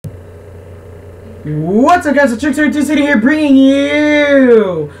What's up, guys? It's Trickster2City here, bringing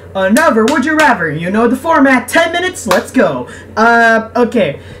you another Would You Rather. You know the format. 10 minutes. Let's go.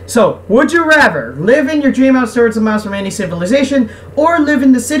 Okay. So, would you rather live in your dream house towards a miles from any civilization, or live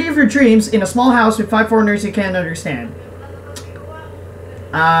in the city of your dreams in a small house with 5 foreigners you can't understand?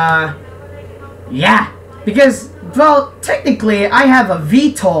 Yeah. Because, well, technically, I have a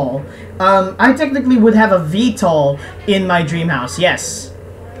VTOL. I technically would have a VTOL in my dream house. Yes.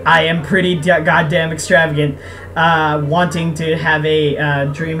 I am pretty goddamn extravagant, wanting to have a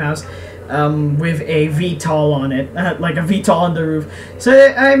dream house with a VTOL on it, like a VTOL on the roof.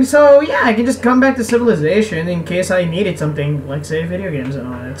 So yeah, I can just come back to civilization in case I needed something, like say video games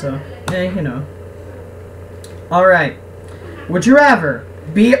and all that. So you know. All right, would you rather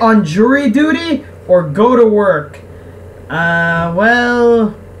be on jury duty or go to work?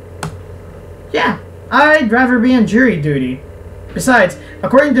 Well, yeah, I'd rather be on jury duty. Besides,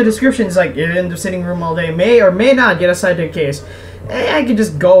 according to descriptions, like, you're in the sitting room all day, may or may not get assigned to a case. I could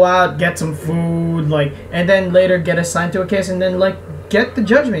just go out, get some food, like, and then later get assigned to a case, and then, like, get the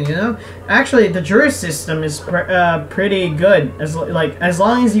judgment, you know? Actually, the jury system is pretty good, as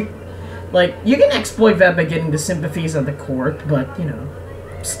long as you, like, you can exploit that by getting the sympathies of the court, but, you know,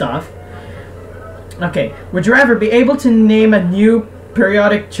 stuff. Okay, would you rather be able to name a new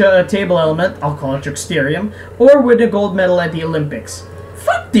periodic table element, I'll call it Tricksterium, or win a gold medal at the Olympics?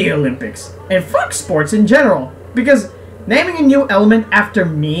 Fuck the Olympics, and fuck sports in general, because naming a new element after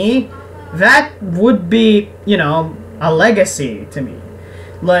me, that would be, you know, a legacy to me.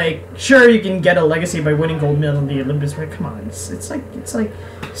 Like, sure, you can get a legacy by winning gold medal in the Olympics, but come on, it's like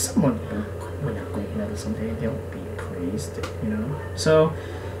someone will win a gold medal someday, they'll be praised, you know? So,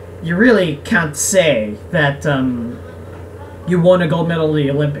 you really can't say that, you won a gold medal in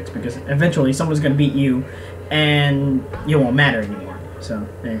the Olympics, because eventually someone's going to beat you and you won't matter anymore. So,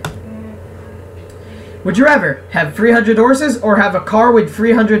 there. Would you rather have 300 horses or have a car with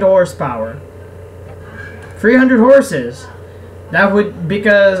 300 horsepower? 300 horses. That would,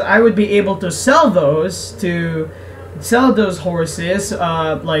 because I would be able to sell those horses,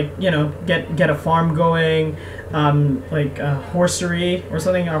 like, you know, get a farm going, like a horsery or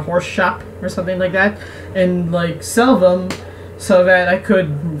something, a horse shop or something like that, and like sell them so that I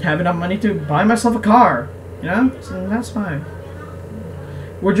could have enough money to buy myself a car, you know? So that's fine.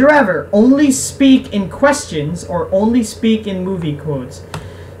 Would you rather only speak in questions or only speak in movie quotes?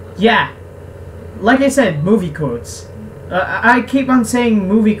 Yeah, like I said, movie quotes. I keep on saying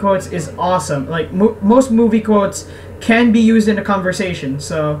movie quotes is awesome. Like, most movie quotes can be used in a conversation,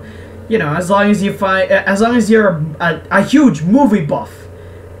 so, you know, as long as you're a huge movie buff,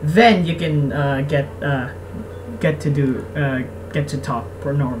 then you can get to talk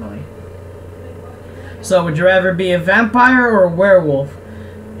normally. So, would you rather be a vampire or a werewolf?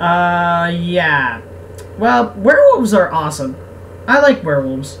 Yeah. Well, werewolves are awesome. I like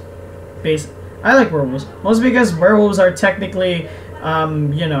werewolves. I like werewolves. Mostly because werewolves are technically,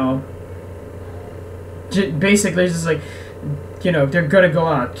 you know, basically just like, you know, they're gonna go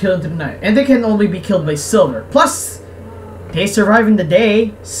out, kill into the night. And they can only be killed by silver. Plus, they survive in the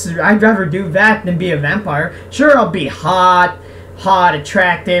day. So I'd rather do that than be a vampire. Sure, I'll be hot,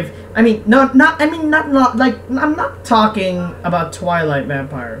 attractive. I mean, not like, I'm not talking about Twilight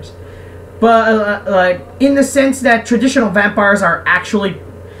vampires. But, like, in the sense that traditional vampires are actually,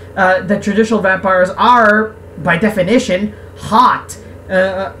 by definition, hot.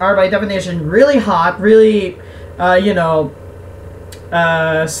 Are by definition really hot, really, you know,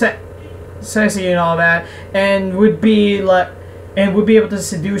 sexy and all that, and would be able to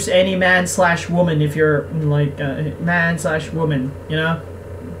seduce any man/woman if you're like man/woman, you know.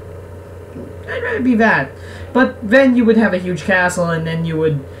 I'd rather be that, but then you would have a huge castle, and then you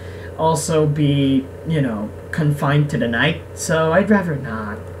would also be, you know, confined to the night. So I'd rather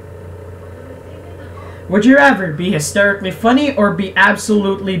not. Would you rather be hysterically funny or be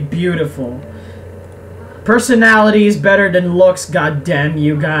absolutely beautiful? Personality is better than looks, goddamn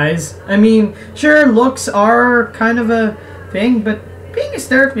you guys. I mean, sure, looks are kind of a thing, but being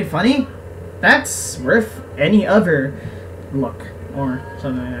hysterically funny, that's worth any other look or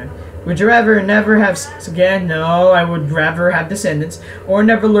something like that. Would you rather never have sex again? No, I would rather have descendants or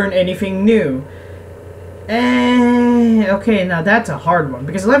never learn anything new. Okay, now that's a hard one,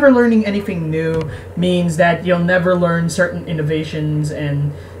 because never learning anything new means that you'll never learn certain innovations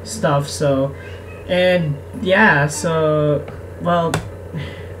and stuff, so, and yeah, so, well,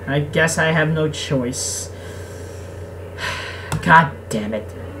 I guess I have no choice. God damn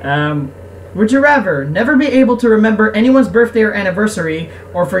it. Would you rather never be able to remember anyone's birthday or anniversary,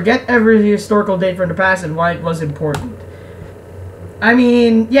 or forget every historical date from the past and why it was important? I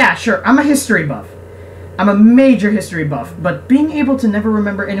mean, yeah, sure, I'm a history buff. I'm a major history buff, but being able to never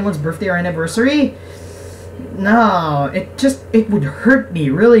remember anyone's birthday or anniversary, no, it would hurt me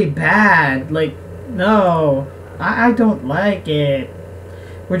really bad. Like, no, I don't like it.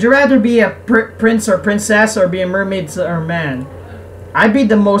 Would you rather be a prince or princess or be a mermaid or man? I'd be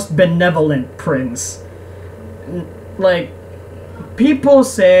the most benevolent prince. Like, people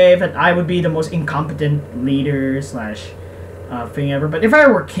say that I would be the most incompetent leader slash thing ever, but if I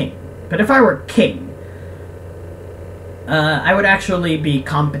were king, I would actually be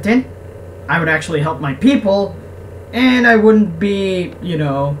competent, I would actually help my people, and I wouldn't be, you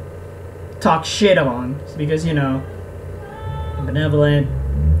know, talk shit on, because, you know, benevolent.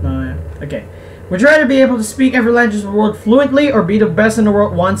 Okay. Would you rather be able to speak every language in the world fluently or be the best in the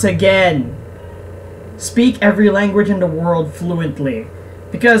world once again? Speak every language in the world fluently.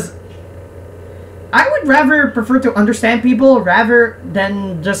 Because I would rather prefer to understand people rather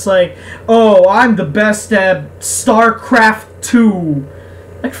than just like, oh, I'm the best at StarCraft 2.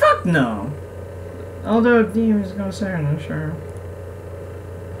 Like, fuck no. Although, D was gonna say, I'm not sure.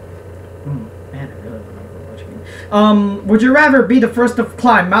 Man, I really don't know what you. Would you rather be the first to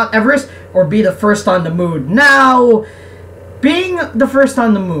climb Mount Everest or be the first on the moon? Now, being the first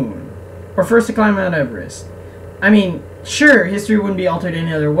on the moon or first to climb Mount Everest, I mean, sure, history wouldn't be altered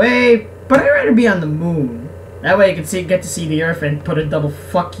any other way, but I'd rather be on the moon. That way I could get to see the Earth and put a double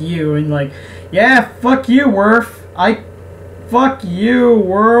fuck you and like, yeah, fuck you, Earth. Fuck you,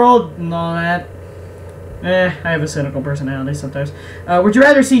 world, and all that. I have a cynical personality sometimes. Would you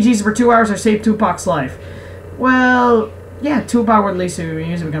rather see Jesus for 2 hours or save Tupac's life? Well, yeah, Tupac would at least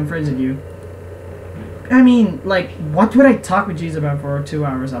usually become friends with you. I mean, like, what would I talk with Jesus about for 2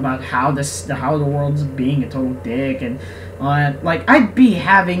 hours? About how the world's being a total dick and all that. Like, I'd be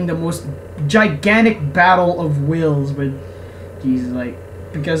having the most gigantic battle of wills with Jesus, like,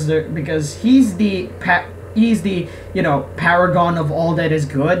 because he's the you know, paragon of all that is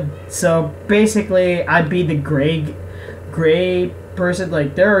good. So basically, I'd be the gray person.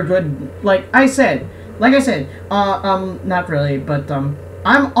 Like, there are good, like I said, not really, but I'm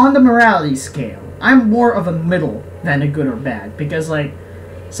on the morality scale. I'm more of a middle than a good or bad, because like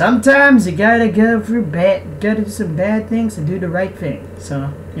sometimes you gotta do some bad things to do the right thing.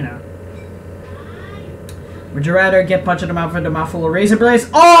 So, you know. Would you rather get punched in the mouth with a mouthful of razor blades?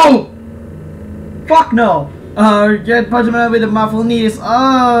 Oh! Fuck no! Get punched in the mouth with a mouthful of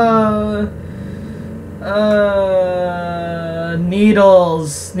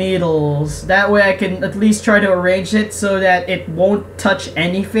needles. Needles. That way I can at least try to arrange it so that it won't touch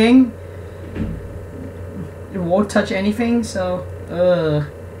anything. It won't touch anything, so, that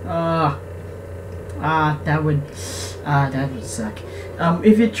would suck.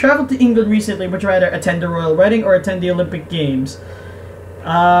 If you traveled to England recently, would you rather attend the royal wedding or attend the Olympic Games?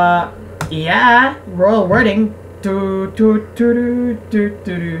 Yeah, royal wedding.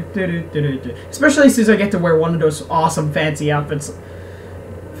 Especially since I get to wear one of those awesome fancy outfits,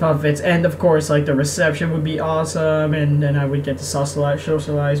 and of course, like, the reception would be awesome, and then I would get to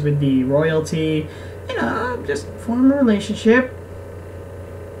socialize with the royalty. You know, just form a relationship.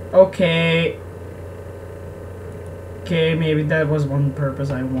 Okay, maybe that was one purpose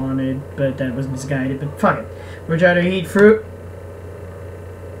I wanted, but that was misguided, but fuck it. Would you rather eat fruit?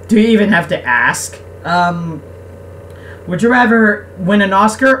 Do you even have to ask? Would you rather win an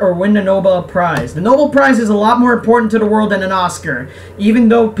Oscar or win the Nobel Prize? The Nobel Prize is a lot more important to the world than an Oscar. Even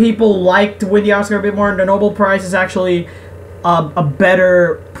though people like to win the Oscar a bit more, the Nobel Prize is actually a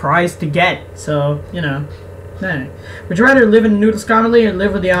better prize to get. So, you know. Would you rather live in the Noodles Colony or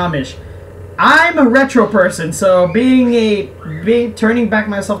live with the Amish? I'm a retro person, so turning back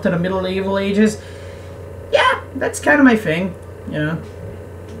myself to the medieval ages, yeah, that's kind of my thing, you know.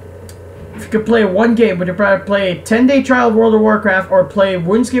 If you could play one game, would you rather play a 10-day trial of World of Warcraft or play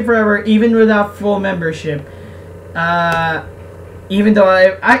RuneScape Forever even without full membership? Even though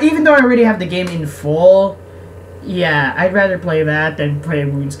I already have the game in full, yeah, I'd rather play that than play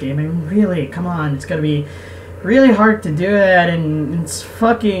RuneScape. I mean, really, come on, it's gonna be really hard to do that, and it's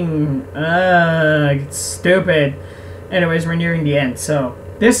fucking, it's stupid. Anyways, we're nearing the end, so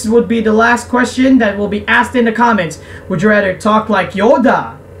this would be the last question that will be asked in the comments. Would you rather talk like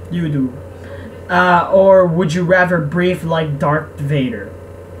Yoda? You do. Or would you rather breathe like Darth Vader?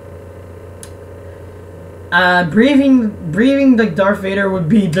 Breathing like Darth Vader would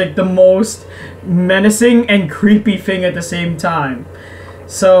be like the most menacing and creepy thing at the same time.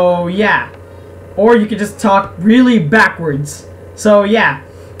 So yeah. Or you could just talk really backwards. So yeah.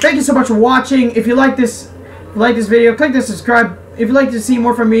 Thank you so much for watching. If you like this video, click the subscribe. If you'd like to see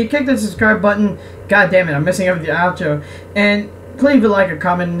more from me, click the subscribe button. God damn it, I'm messing up the outro. And leave a like or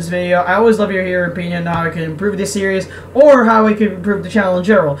comment in this video. I always love your opinion on how I can improve this series, or how I can improve the channel in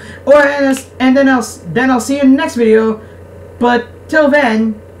general. And then I'll see you in the next video. But till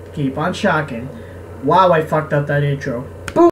then, keep on shocking. Wow, I fucked up that intro.